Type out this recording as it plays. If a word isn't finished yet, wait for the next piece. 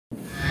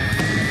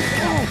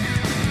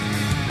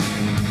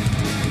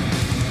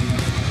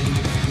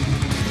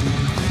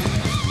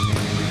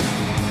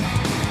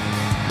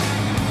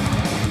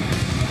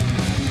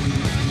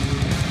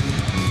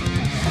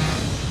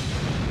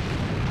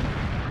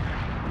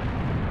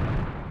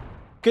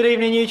Good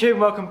evening YouTube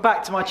and welcome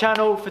back to my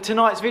channel. For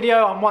tonight's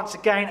video I'm once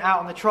again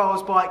out on the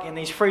trials bike in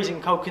these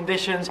freezing cold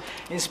conditions,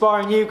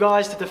 inspiring you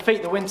guys to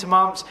defeat the winter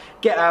months,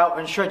 get out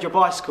and shred your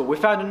bicycle. We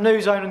found a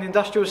new zone on the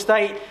industrial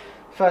estate.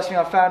 First thing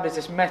I found is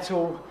this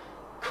metal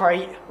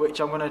crate which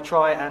I'm going to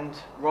try and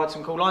ride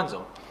some cool lines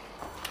on.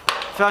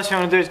 First thing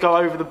I'm going to do is go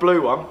over the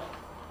blue one.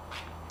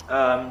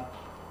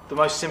 The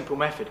most simple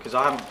method, because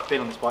I haven't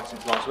been on this bike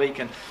since last week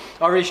and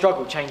I really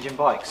struggle changing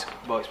bikes,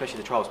 well especially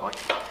the trials bike.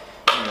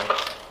 Anyway.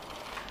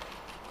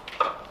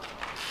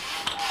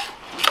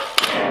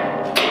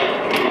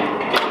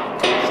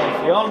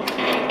 Safely on,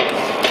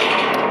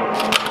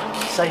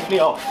 safely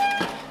off.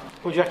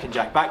 What do you reckon,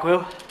 Jack? Back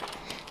wheel?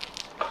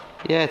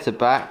 Yeah, to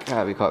back,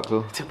 that'd be quite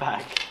cool. To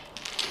back.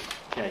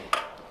 Okay.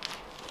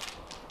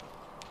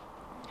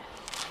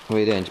 What are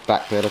you doing, just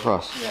back wheel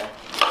across? Yeah.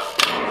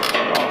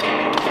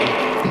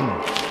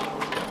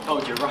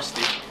 Told you,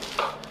 rusty.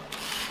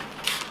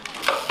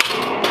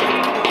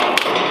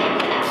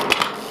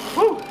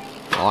 Woo!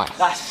 Nice.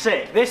 That's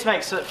sick. This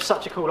makes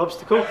such a cool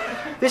obstacle.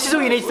 This is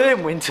all you need to do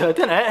in winter,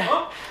 doesn't it?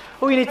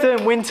 All you need to do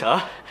in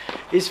winter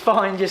is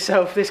find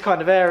yourself this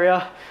kind of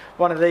area,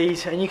 one of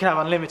these, and you can have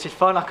unlimited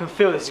fun. I can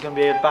feel this is going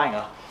to be a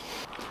banger.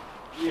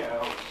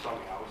 Yeah,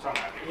 somehow.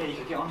 Yeah, you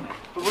could get on there.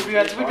 But we'd be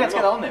able to get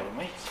that on there, wouldn't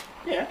we?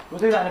 Yeah. We'll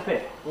do that in a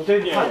bit. We'll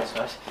do the paddles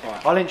first.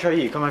 Right. I'll intro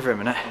you, come over a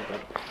minute. Okay.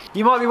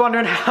 You might be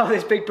wondering how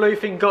this big blue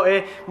thing got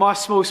here. My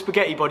small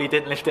spaghetti body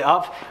didn't lift it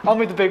up. I'm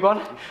with the big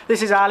one.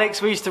 This is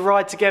Alex. We used to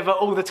ride together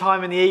all the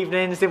time in the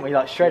evenings, didn't we?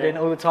 Like shredding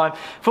all the time.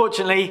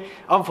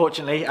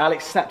 Unfortunately,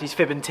 Alex snapped his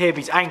fib and tib,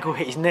 his ankle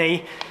hit his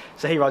knee,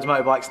 so he rides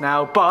motorbikes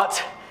now.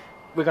 But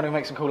we're going to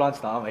make some cool lines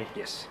tonight, aren't we?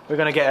 Yes. We're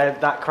going to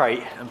get that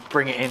crate and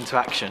bring it into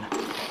action.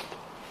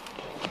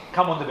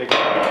 Come on, the big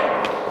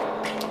one.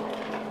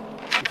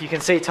 If you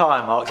can see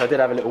tyre marks, I did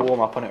have a little warm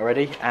up on it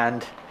already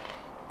and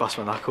bust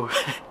my knuckle.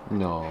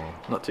 No.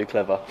 Not too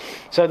clever.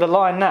 So the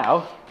line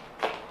now,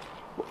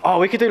 oh,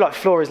 we could do like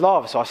floor is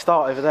lava, so I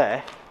start over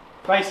there.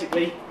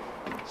 Basically,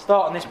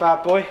 start on this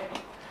bad boy,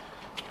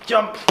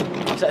 jump,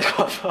 so that's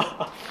quite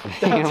far.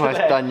 You almost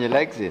done your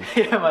legs in.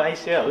 Yeah, my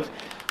ACLs.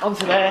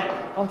 Onto there,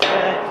 onto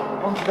there,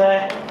 onto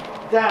there,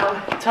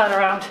 down, turn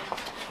around,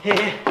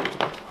 here,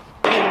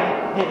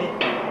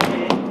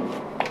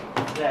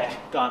 there,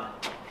 done.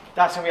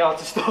 That's going to be hard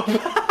to stop.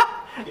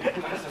 Yeah,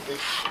 that's a big...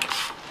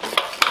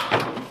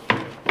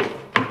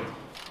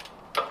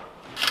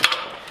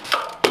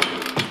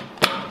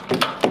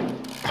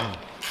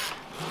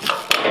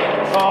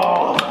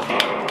 Oh.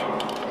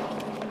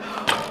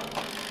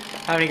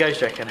 How many goes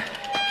do you reckon?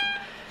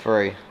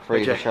 Three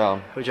to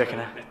charm. What do you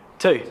reckon?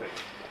 Two?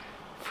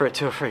 For it,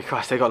 2 or 3.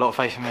 Christ, they got a lot of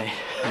faith in me.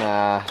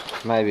 Nah,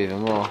 maybe even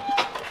more.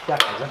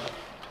 Jack has them.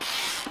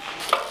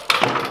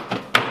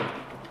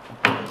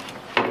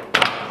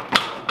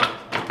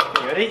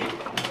 Ready?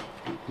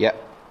 Yep.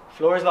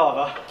 Floor is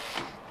lava.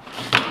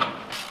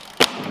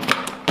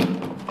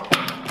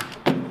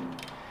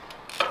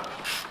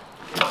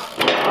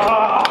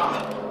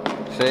 Ah!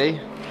 See?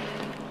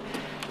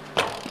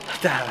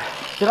 Damn it.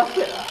 Did I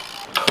get that?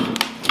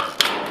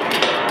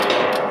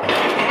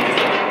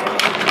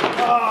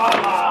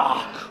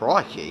 Ah!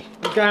 Crikey.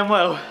 It's going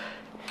well.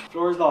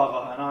 Floor is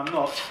lava and I'm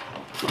not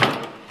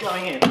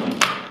going in.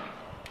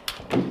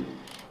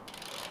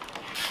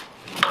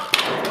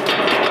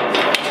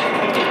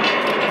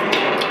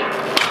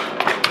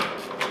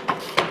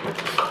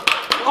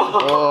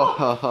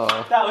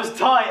 Oh. That was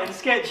tight and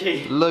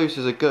sketchy. Loose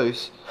as a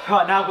goose.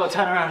 Right, now I've got to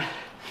turn around.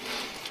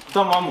 I've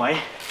done one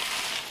way.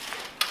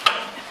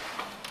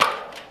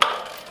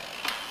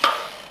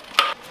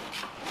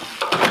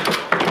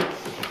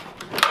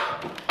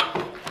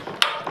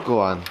 Go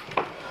on.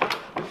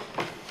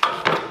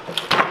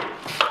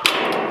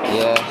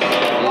 Yes.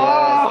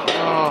 Oh.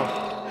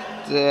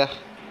 Oh dear.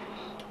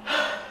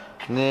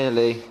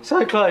 Nearly.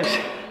 So close.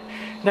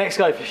 Next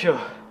go for sure.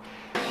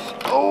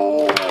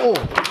 Oh!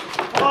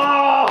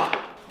 Oh!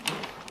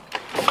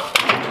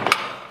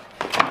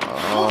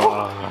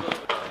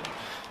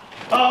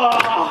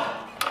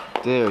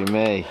 Oh! Deary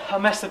me. I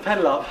messed the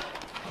pedal up.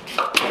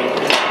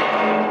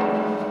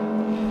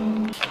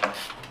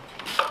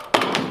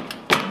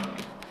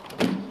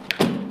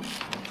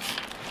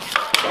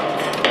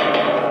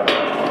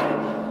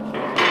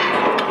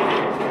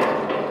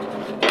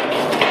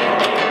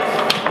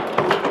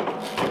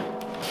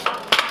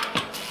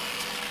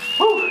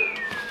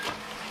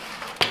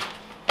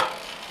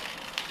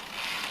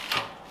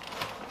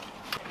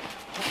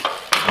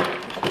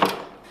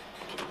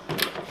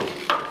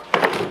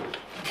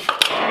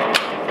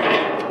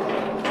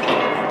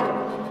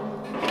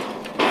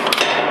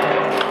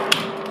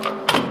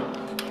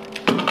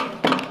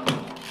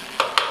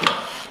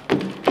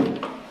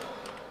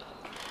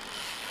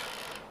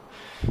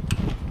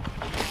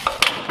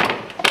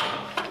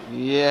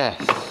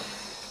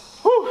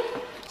 Yes. Woo.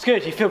 It's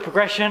good, you feel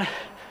progression.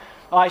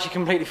 I actually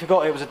completely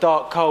forgot it was a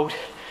dark, cold,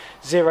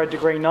 0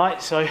 degree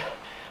night, so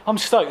I'm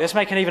stoked. Let's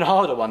make an even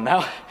harder one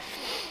now.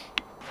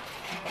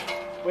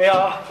 We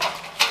are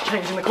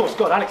changing the course.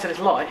 God, Alex said it's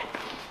light.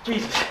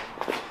 Jesus.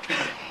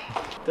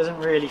 doesn't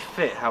really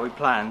fit how we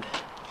planned.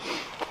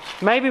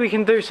 Maybe we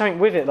can do something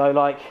with it though,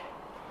 like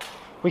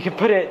we could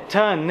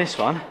turn this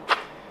one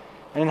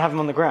and then have them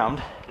on the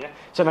ground. Yeah.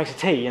 So it makes a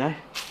T, you know?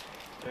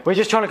 Yeah. We're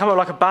just trying to come up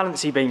with like a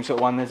balancy beam sort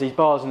of one. There's these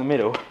bars in the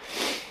middle.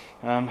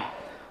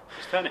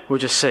 Just turn it. We'll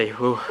just see.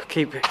 We'll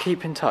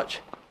keep in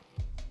touch.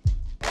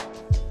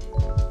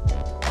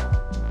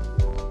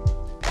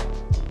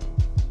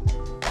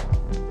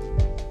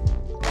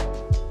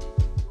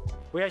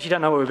 We actually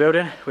don't know what we're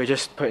building. We're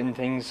just putting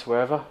things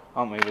wherever,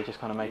 aren't we? We're just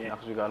kind of making it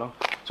up as we go along.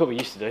 It's what we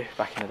used to do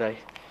back in the day.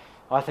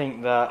 I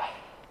think that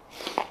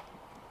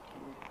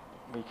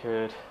we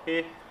could...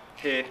 Here,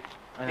 here,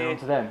 and then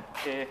onto them.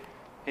 here,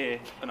 here,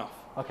 and off.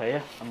 Okay,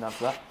 yeah, I'm down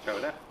for that. Go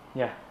with that.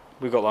 Yeah,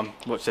 we've got one.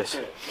 Watch this.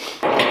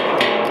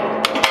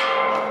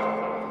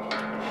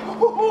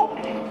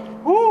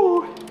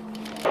 Woo!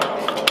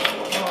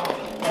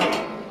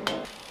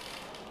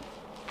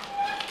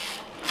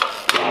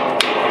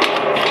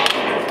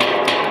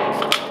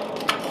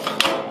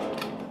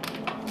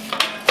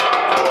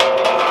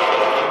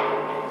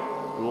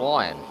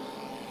 Lion.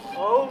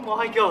 Oh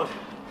my god.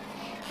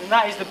 And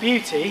that is the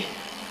beauty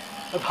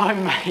of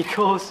homemade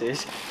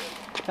courses.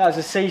 That was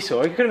a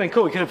seesaw. It could have been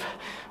cool. We could have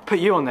put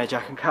you on there,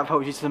 Jack, and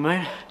catapulted you to the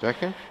moon. Do you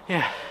reckon?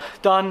 Yeah.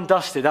 Done,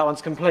 dusted. That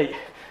one's complete.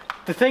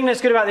 The thing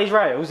that's good about these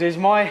rails is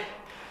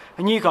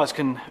and you guys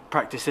can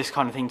practice this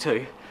kind of thing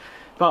too,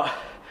 but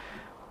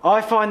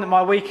I find that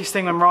my weakest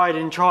thing when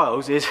riding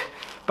trials is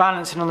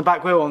balancing on the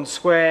back wheel on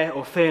square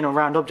or thin or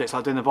round objects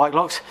like doing the bike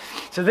locks.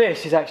 So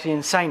this is actually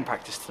insane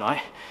practice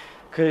tonight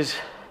because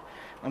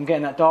I'm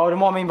getting that dialed.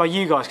 And what I mean by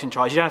you guys can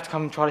try is you don't have to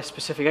come and try this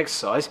specific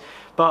exercise,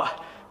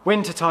 but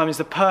winter time is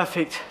the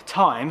perfect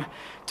time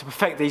to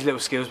perfect these little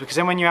skills, because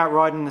then when you're out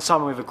riding in the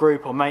summer with a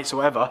group or mates or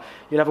whatever,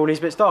 you'll have all these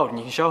bits dialed and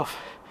you can show off.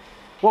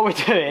 What we're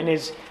doing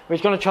is we're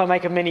going to try and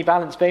make a mini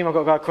balance beam. I've got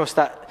to go across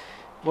that,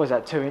 what is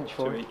that, 2 inch?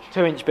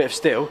 2 inch bit of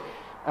steel.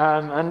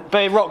 But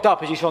it rocked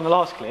up as you saw on the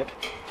last clip.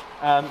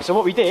 So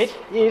what we did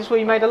is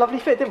we made a lovely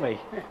fit, didn't we?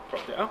 Yeah,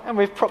 propped it up. And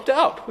we've propped it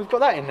up. We've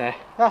got that in there.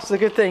 That's the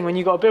good thing when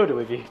you've got a builder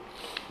with you.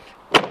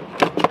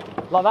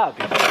 Like that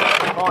would be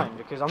fine,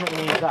 because I'm not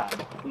going to use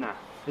that. Nah.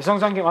 As long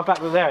as I can get my back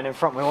wheel there and then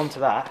front wheel onto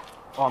that.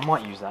 Oh, I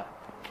might use that.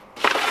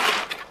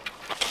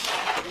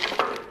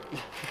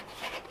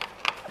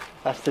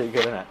 That's too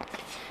good, isn't it?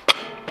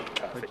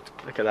 Perfect.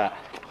 Look at that.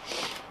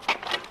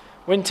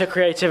 Winter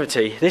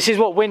creativity. This is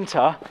what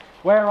winter,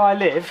 where I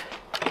live,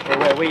 or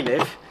where we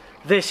live,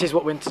 this is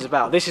what winter's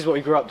about. This is what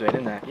we grew up doing,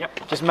 isn't it?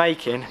 Yep. Just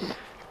making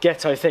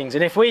ghetto things.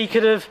 And if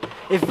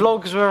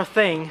vlogs were a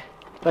thing,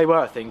 they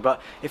were a thing,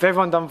 but if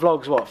everyone done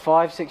vlogs, what,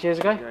 5, 6 years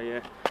ago?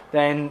 Yeah.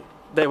 Then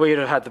we would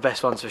have had the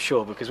best ones for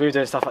sure, because we were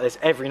doing stuff like this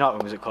every night when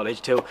we was at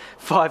college till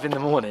 5 in the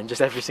morning,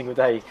 just every single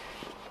day,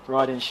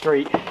 riding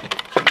street,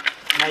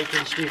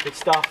 making stupid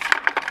stuff.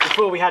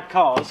 Before we had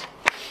cars.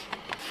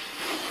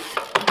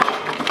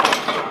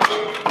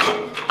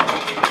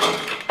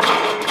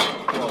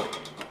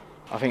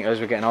 I think as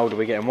we're getting older,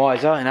 we're getting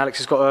wiser, and Alex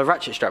has got a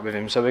ratchet strap with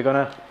him, so we're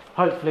gonna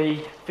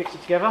hopefully fix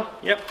it together.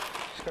 Yep.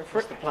 Let's go for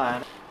it. That's the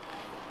plan.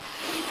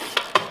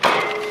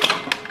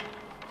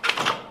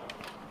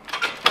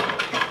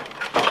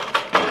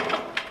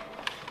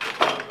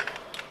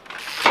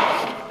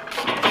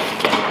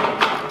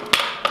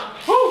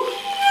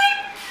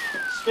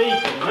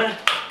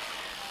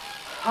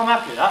 I'm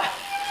happy with that.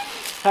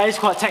 That is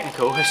quite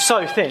technical. It's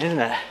so thin, isn't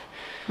it?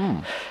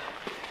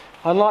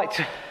 I'd like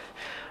to...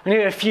 I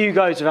need a few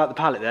goes without the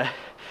pallet there.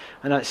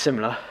 I know it's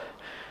similar.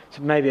 It's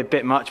maybe a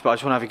bit much, but I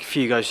just want to have a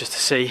few goes just to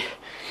see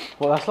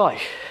what that's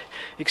like.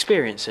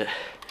 Experience it.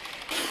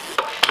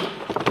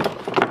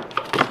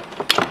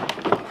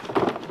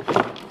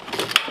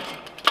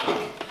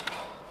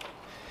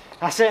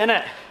 That's it,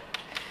 innit?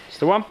 It's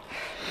the one.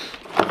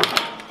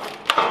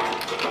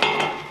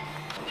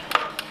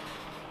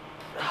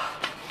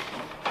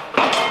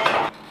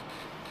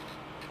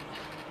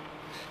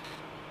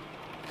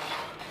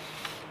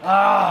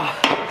 Ah.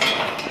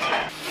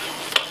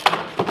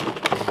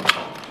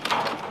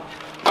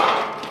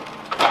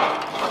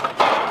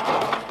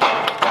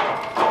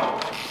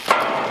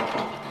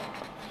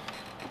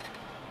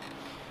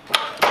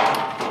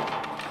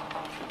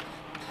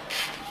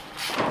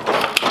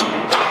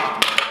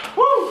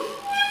 Woo!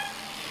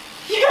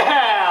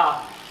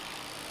 Yeah!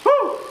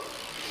 Woo!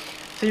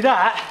 See,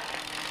 that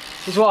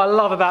is what I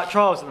love about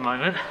trials at the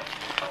moment.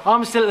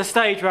 I'm still at the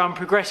stage where I'm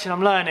progressing,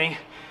 I'm learning.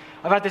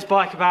 I've had this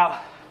bike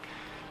about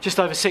just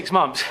over 6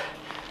 months.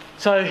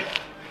 So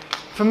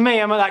for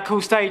me, I'm at that cool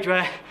stage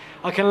where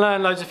I can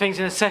learn loads of things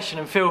in a session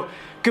and feel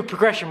good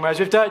progression, whereas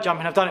with dirt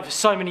jumping, I've done it for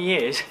so many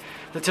years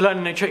that to learn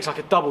a new trick like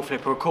a double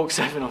flip or a cork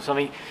 7 or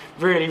something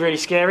really, really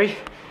scary.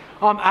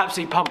 I'm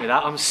absolutely pumped with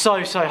that. I'm so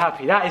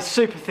happy. That is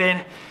super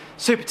thin,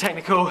 super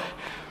technical.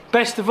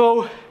 Best of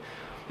all,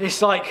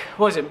 it's like,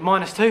 what is it,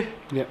 -2?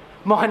 Yep.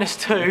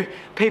 -2,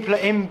 people are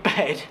in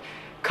bed,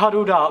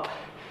 cuddled up,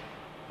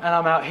 and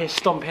I'm out here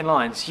stomping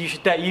lines.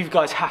 You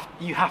guys have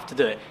to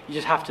do it. You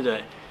just have to do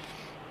it.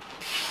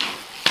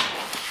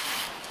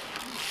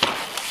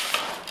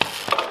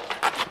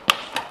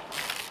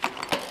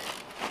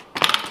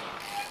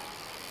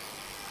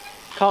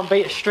 Can't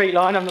beat a street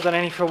line. I've not done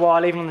any for a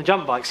while, even on the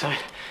jump bike, so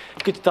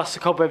good to dust the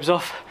cobwebs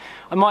off.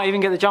 I might even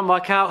get the jump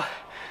bike out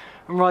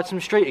and ride some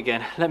street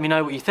again. Let me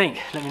know what you think.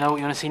 Let me know what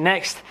you want to see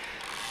next.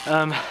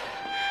 I'm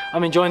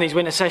enjoying these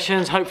winter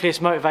sessions. Hopefully it's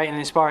motivating and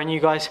inspiring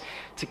you guys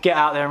to get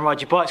out there and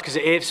ride your bikes, because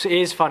it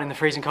is fun in the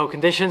freezing cold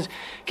conditions.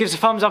 Give us a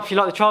thumbs up if you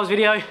like the trials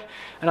video,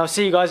 and I'll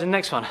see you guys in the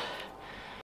next one.